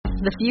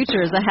The future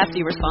is a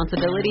hefty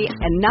responsibility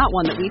and not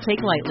one that we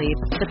take lightly.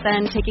 But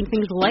then, taking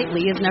things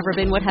lightly has never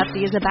been what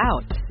Hefty is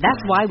about.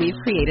 That's why we've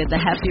created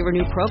the Hefty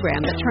Renew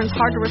program that turns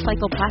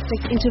hard-to-recycle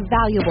plastics into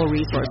valuable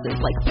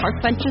resources like park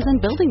benches and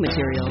building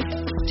materials.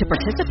 To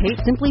participate,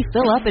 simply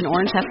fill up an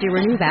orange Hefty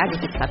Renew bag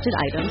with accepted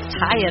items,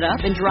 tie it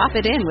up, and drop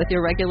it in with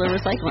your regular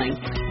recycling.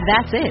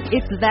 That's it.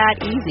 It's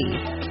that easy.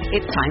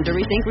 It's time to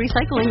rethink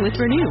recycling with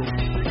Renew.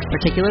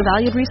 Particular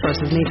valued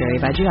resources may vary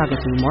by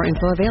geography. More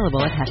info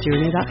available at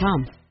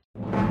heftyrenew.com.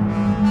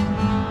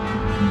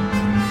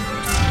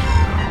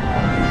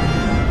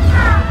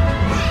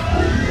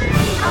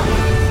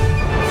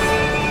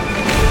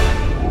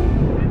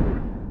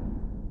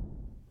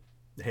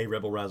 Hey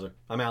Rebel Rouser,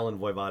 I'm Alan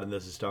Voivod and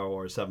this is Star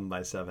Wars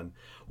 7x7.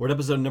 We're at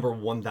episode number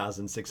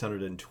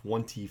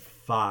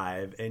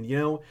 1625,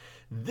 and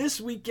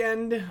this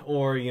weekend,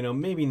 or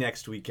maybe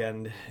next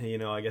weekend,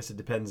 I guess it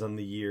depends on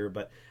the year,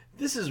 but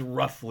this is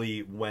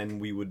roughly when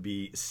we would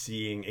be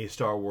seeing a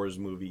Star Wars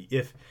movie,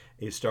 if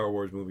a Star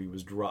Wars movie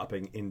was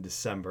dropping in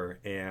December,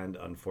 and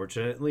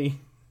unfortunately,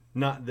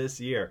 not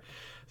this year.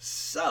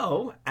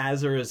 So,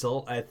 as a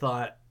result, I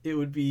thought it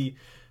would be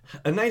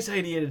a nice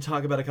idea to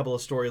talk about a couple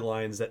of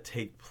storylines that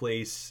take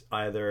place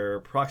either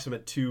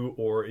proximate to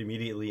or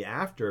immediately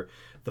after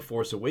The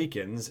Force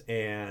Awakens,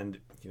 and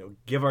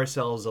give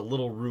ourselves a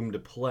little room to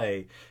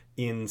play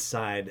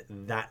inside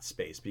that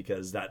space,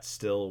 because that's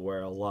still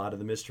where a lot of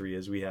the mystery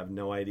is. We have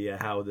no idea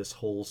how this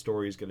whole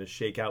story is going to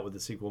shake out with the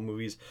sequel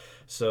movies.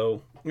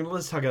 So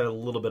let's talk a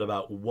little bit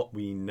about what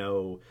we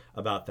know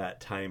about that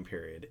time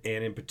period.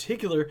 And in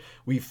particular,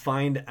 we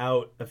find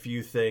out a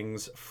few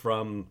things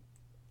from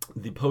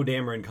the Poe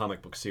Dameron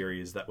comic book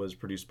series that was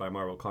produced by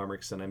Marvel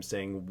Comics, and I'm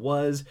saying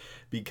was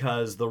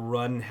because the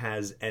run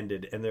has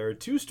ended. And there are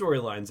two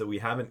storylines that we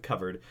haven't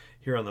covered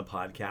here on the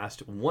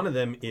podcast. One of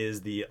them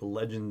is the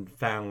Legend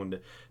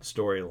Found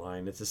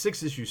storyline. It's a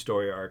 6-issue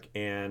story arc,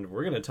 and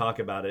we're going to talk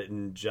about it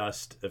in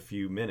just a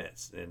few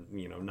minutes, and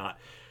not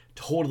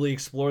totally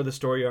explore the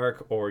story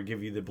arc or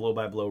give you the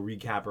blow-by-blow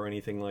recap or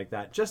anything like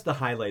that. Just the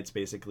highlights,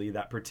 basically,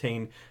 that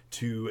pertain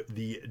to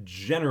the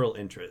general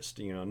interest.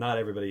 Not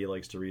everybody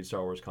likes to read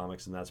Star Wars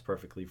comics, and that's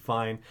perfectly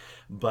fine.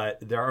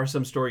 But there are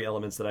some story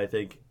elements that I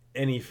think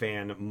any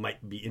fan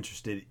might be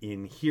interested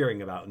in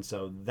hearing about, and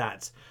so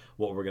that's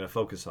what we're going to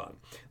focus on.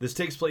 This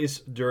takes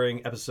place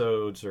during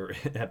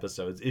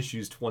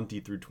issues 20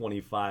 through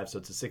 25, so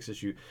it's a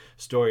 6-issue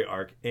story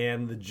arc.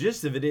 And the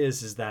gist of it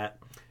is that,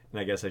 and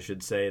I guess I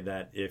should say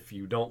that if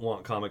you don't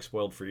want comics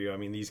spoiled for you,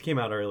 these came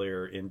out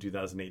earlier in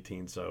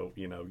 2018, so,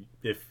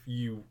 if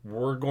you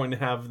were going to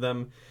have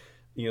them,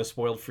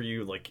 spoiled for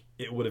you,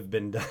 it would have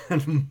been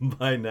done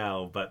by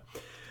now. But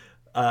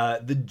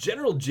the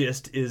general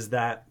gist is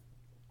that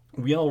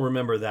we all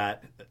remember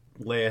that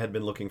Leia had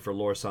been looking for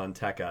Lor San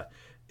Tekka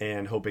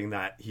and hoping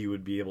that he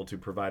would be able to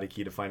provide a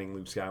key to finding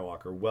Luke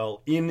Skywalker.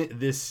 Well, in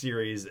this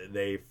series,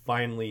 they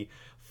finally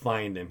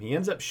find him. He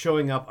ends up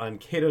showing up on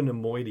Cato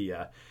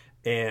Nemoidia,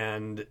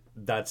 and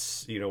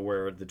that's,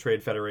 where the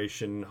Trade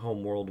Federation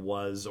homeworld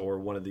was, or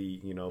one of the,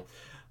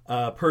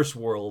 purse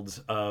worlds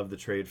of the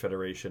Trade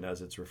Federation,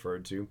 as it's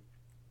referred to.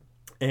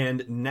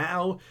 And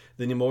now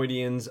the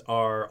Nemoidians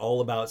are all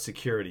about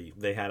security.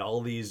 They had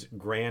all these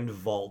grand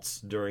vaults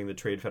during the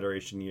Trade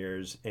Federation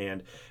years,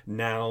 and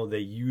now they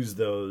use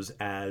those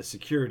as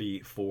security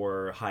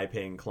for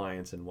high-paying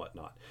clients and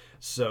whatnot.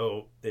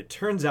 So it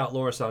turns out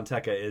Lor San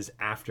Tekka is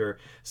after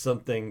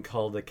something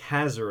called a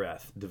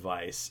Kazareth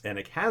device. And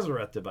a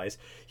Kazareth device,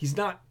 he's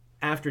not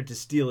after to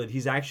steal it.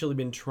 He's actually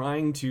been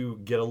trying to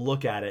get a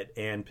look at it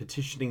and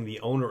petitioning the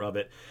owner of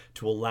it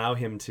to allow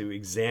him to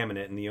examine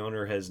it, and the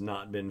owner has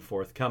not been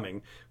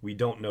forthcoming. We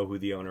don't know who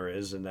the owner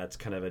is, and that's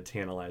kind of a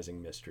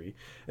tantalizing mystery.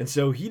 And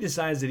so he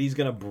decides that he's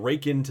going to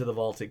break into the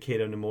vault at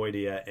Cato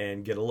Nemoidia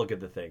and get a look at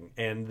the thing.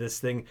 And this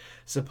thing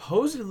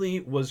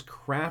supposedly was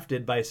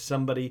crafted by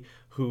somebody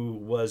who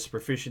was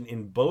proficient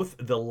in both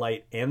the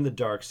light and the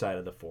dark side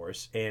of the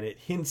Force, and it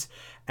hints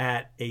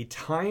at a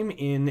time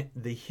in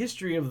the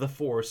history of the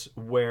Force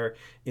where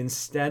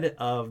instead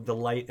of the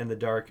light and the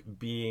dark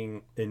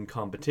being in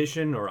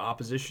competition or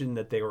opposition,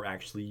 that they were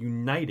actually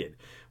united,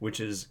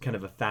 which is kind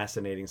of a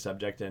fascinating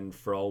subject, and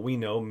for all we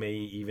know may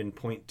even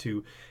point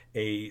to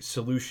a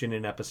solution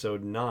in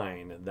episode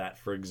 9 that,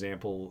 for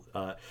example,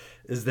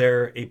 is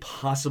there a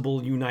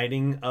possible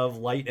uniting of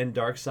light and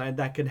dark side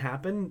that could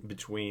happen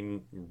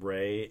between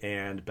Rey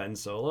and Ben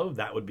Solo?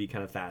 That would be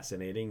kind of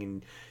fascinating,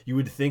 and you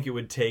would think it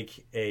would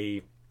take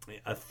a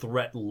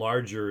threat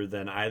larger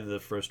than either the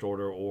First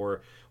Order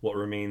or what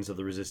remains of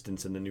the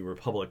Resistance and the New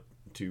Republic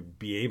to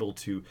be able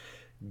to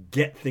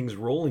get things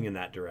rolling in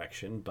that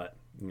direction, but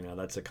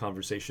that's a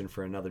conversation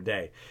for another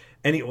day.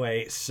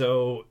 Anyway,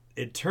 so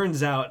it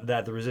turns out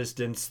that the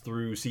Resistance,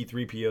 through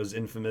C-3PO's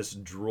infamous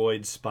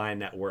droid spy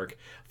network,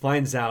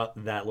 finds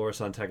out that Lor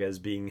San Tekka is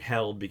being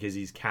held because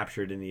he's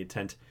captured in the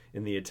attempt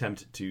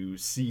to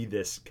see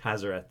this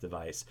Kazareth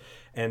device.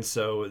 And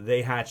so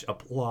they hatch a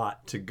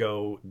plot to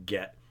go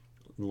get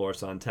Lor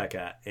San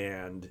Tekka,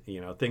 and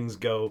things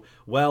go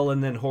well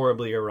and then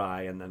horribly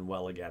awry and then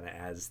well again,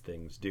 as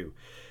things do.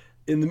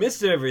 In the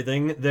midst of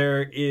everything,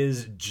 there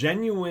is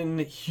genuine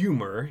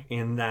humor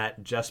in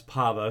that Jess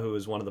Pava, who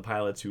is one of the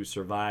pilots who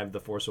survived The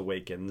Force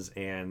Awakens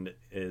and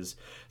is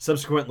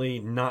subsequently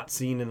not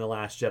seen in The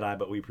Last Jedi,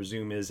 but we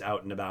presume is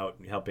out and about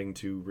helping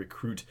to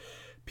recruit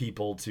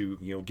people to,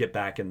 get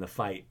back in the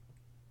fight.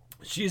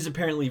 She is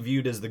apparently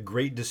viewed as the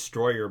great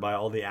destroyer by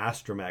all the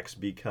astromechs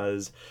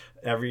because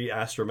every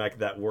astromech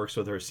that works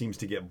with her seems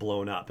to get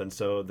blown up. And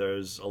so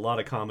there's a lot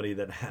of comedy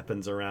that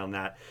happens around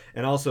that.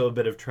 And also a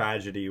bit of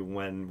tragedy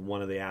when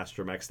one of the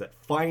astromechs that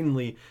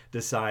finally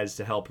decides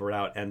to help her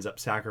out ends up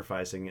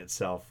sacrificing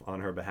itself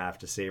on her behalf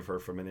to save her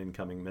from an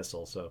incoming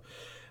missile. So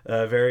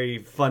a very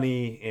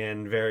funny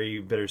and very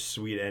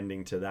bittersweet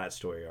ending to that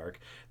story arc.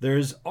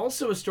 There's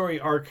also a story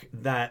arc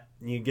that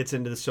gets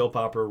into the soap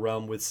opera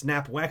realm with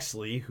Snap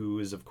Wexley, who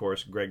is, of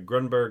course, Greg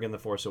Grunberg in The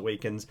Force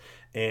Awakens,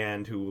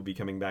 and who will be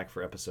coming back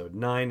for Episode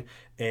 9,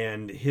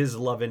 and his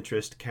love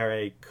interest,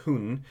 Carrie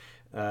Kun,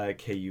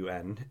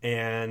 Kun,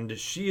 and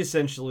she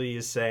essentially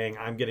is saying,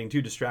 I'm getting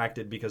too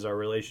distracted because our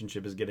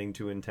relationship is getting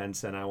too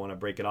intense and I want to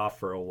break it off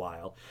for a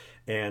while.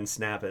 And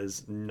Snap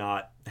is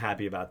not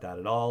happy about that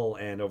at all,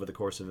 and over the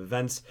course of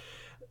events,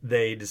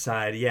 they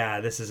decide,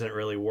 this isn't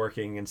really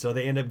working, and so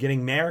they end up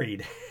getting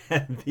married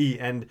at the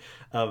end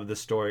of the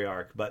story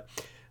arc. But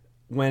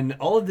when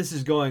all of this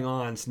is going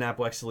on, Snap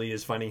Wexley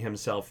is finding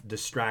himself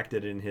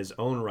distracted in his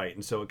own right,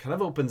 and so it kind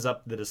of opens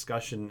up the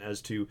discussion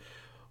as to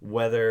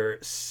whether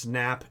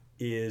Snap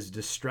is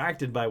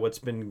distracted by what's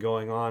been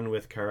going on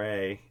with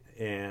Carré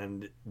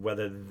and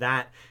whether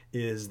that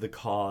is the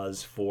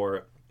cause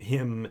for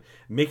him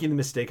making the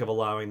mistake of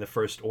allowing the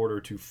First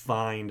Order to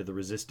find the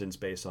resistance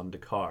base on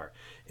D'Qar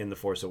in The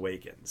Force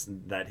Awakens.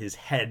 That his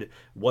head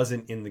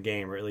wasn't in the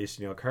game, or at least,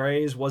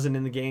 Carré's wasn't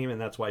in the game,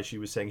 and that's why she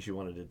was saying she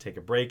wanted to take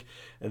a break.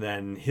 And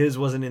then his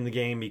wasn't in the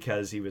game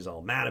because he was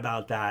all mad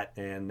about that,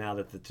 and now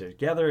that they're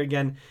together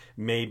again,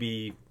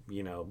 maybe,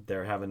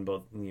 they're having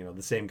both,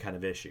 the same kind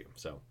of issue.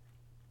 So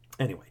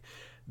anyway,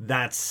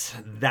 that's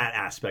that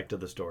aspect of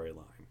the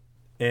storyline.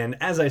 And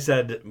as I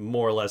said,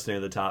 more or less near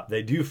the top,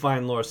 they do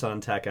find Lor San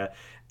Tekka,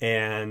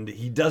 and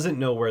he doesn't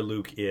know where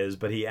Luke is,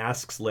 but he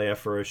asks Leia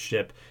for a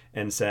ship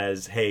and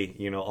says, hey,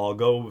 I'll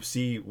go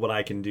see what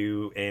I can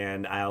do,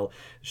 and I'll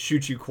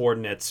shoot you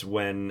coordinates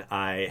when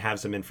I have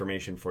some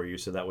information for you,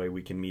 so that way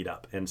we can meet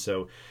up. And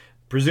so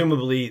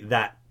presumably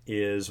that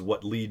is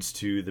what leads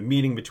to the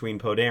meeting between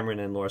Poe Dameron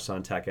and Lor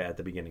San Tekka at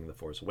the beginning of The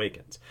Force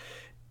Awakens.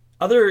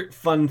 Other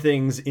fun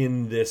things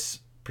in this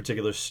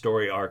particular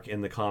story arc in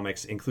the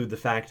comics include the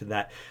fact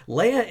that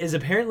Leia is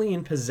apparently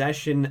in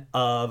possession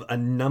of a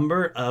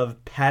number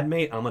of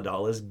Padme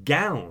Amidala's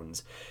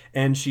gowns.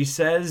 And she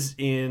says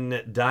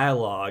in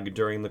dialogue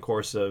during the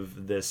course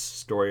of this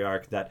story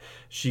arc that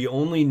she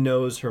only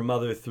knows her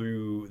mother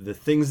through the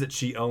things that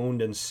she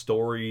owned and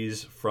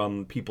stories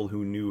from people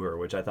who knew her,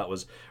 which I thought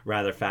was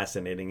rather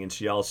fascinating. And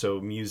she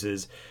also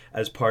muses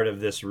as part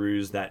of this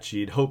ruse that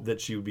she'd hoped that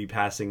she would be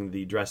passing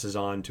the dresses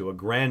on to a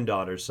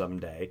granddaughter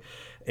someday.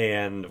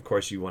 And of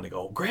course you want to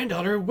go,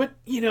 granddaughter, what,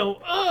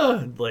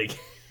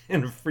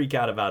 and freak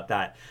out about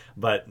that.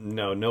 But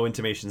no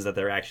intimations that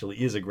there actually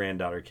is a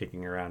granddaughter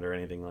kicking around or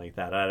anything like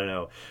that. I don't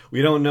know.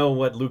 We don't know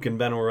what Luke and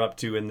Ben were up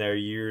to in their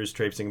years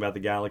traipsing about the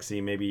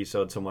galaxy. Maybe he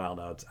sowed some wild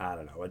oats. I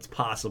don't know. It's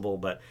possible,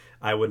 but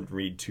I wouldn't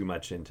read too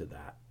much into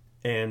that.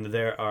 And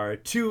there are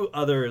two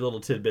other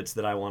little tidbits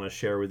that I want to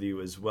share with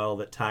you as well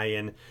that tie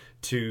in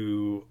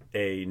to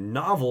a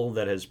novel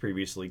that has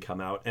previously come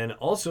out and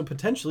also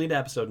potentially to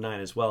episode 9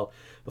 as well.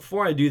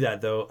 Before I do that,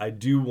 though, I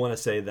do want to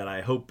say that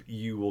I hope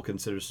you will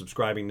consider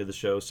subscribing to the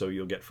show so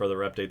you'll get further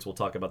updates. We'll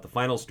talk about the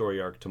final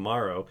story arc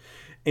tomorrow.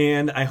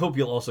 And I hope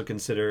you'll also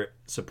consider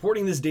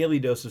supporting this daily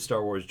dose of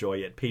Star Wars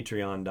joy at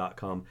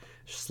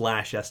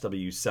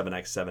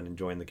patreon.com/SW7x7 and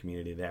join the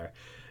community there.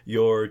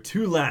 Your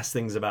two last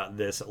things about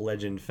this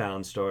Legend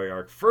Found story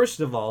arc. First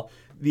of all,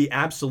 the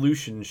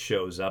Absolution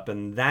shows up,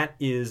 and that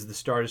is the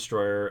Star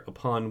Destroyer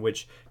upon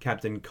which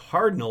Captain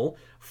Cardinal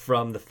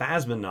from the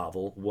Phasma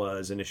novel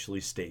was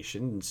initially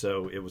stationed. And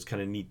so it was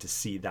kind of neat to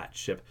see that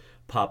ship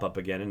pop up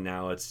again, and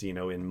now it's,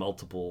 in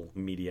multiple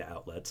media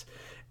outlets.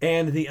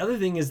 And the other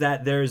thing is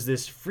that there's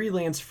this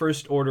freelance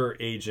First Order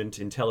agent,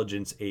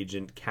 intelligence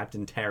agent,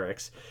 Captain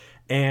Terex,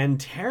 and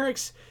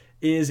Terex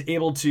is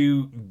able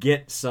to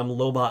get some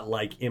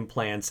Lobot-like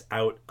implants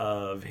out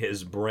of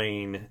his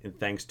brain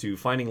thanks to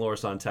finding Lor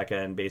San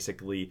Tekka and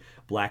basically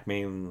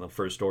blackmailing the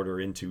First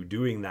Order into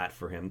doing that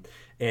for him.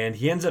 And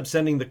he ends up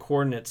sending the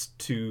coordinates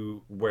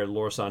to where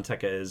Lor San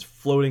Tekka is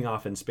floating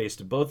off in space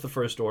to both the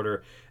First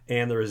Order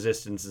and the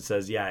Resistance and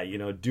says,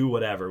 do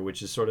whatever,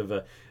 which is sort of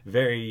a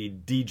very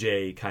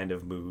DJ kind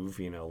of move,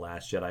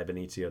 Last Jedi,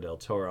 Benicio del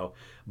Toro.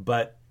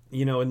 But,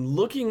 in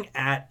looking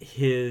at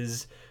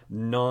his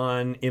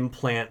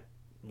non-implant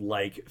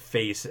like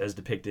face as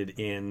depicted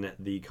in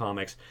the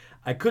comics.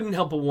 I couldn't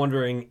help but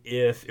wondering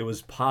if it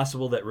was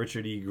possible that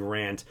Richard E.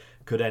 Grant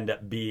could end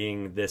up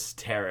being this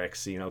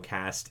Terex,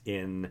 cast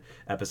in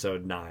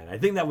episode 9. I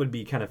think that would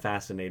be kind of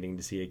fascinating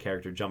to see a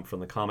character jump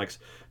from the comics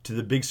to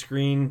the big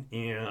screen.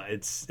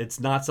 It's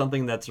not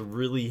something that's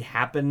really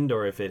happened,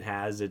 or if it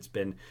has, it's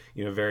been,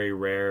 very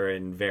rare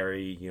and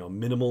very,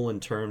 minimal in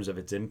terms of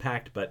its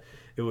impact, but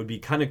it would be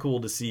kind of cool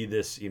to see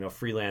this,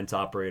 freelance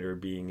operator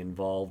being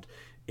involved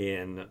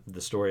in the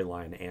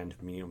storyline and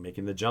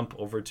making the jump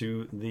over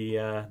to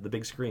the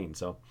big screen.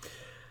 So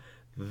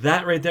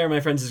that right there, my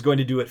friends, is going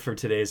to do it for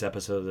today's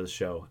episode of the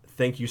show.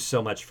 Thank you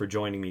so much for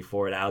joining me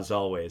for it, as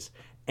always,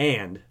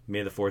 and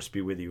may the Force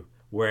be with you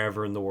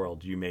wherever in the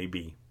world you may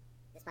be.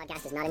 This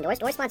podcast is not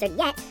endorsed or sponsored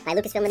yet by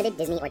Lucasfilm Limited,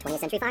 Disney, or 20th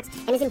Century Fox,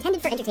 and is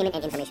intended for entertainment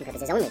and information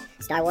purposes only.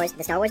 Star Wars,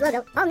 the Star Wars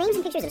logo, all names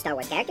and pictures of Star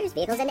Wars characters,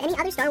 vehicles, and any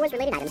other Star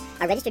Wars-related items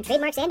are registered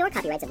trademarks and/or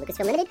copyrights of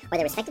Lucasfilm Limited or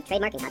their respective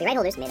trademark and copyright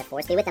holders. May the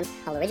Force be with them.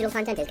 All original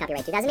content is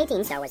copyright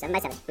 2018 Star Wars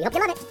 7x7. We hope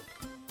you love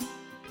it.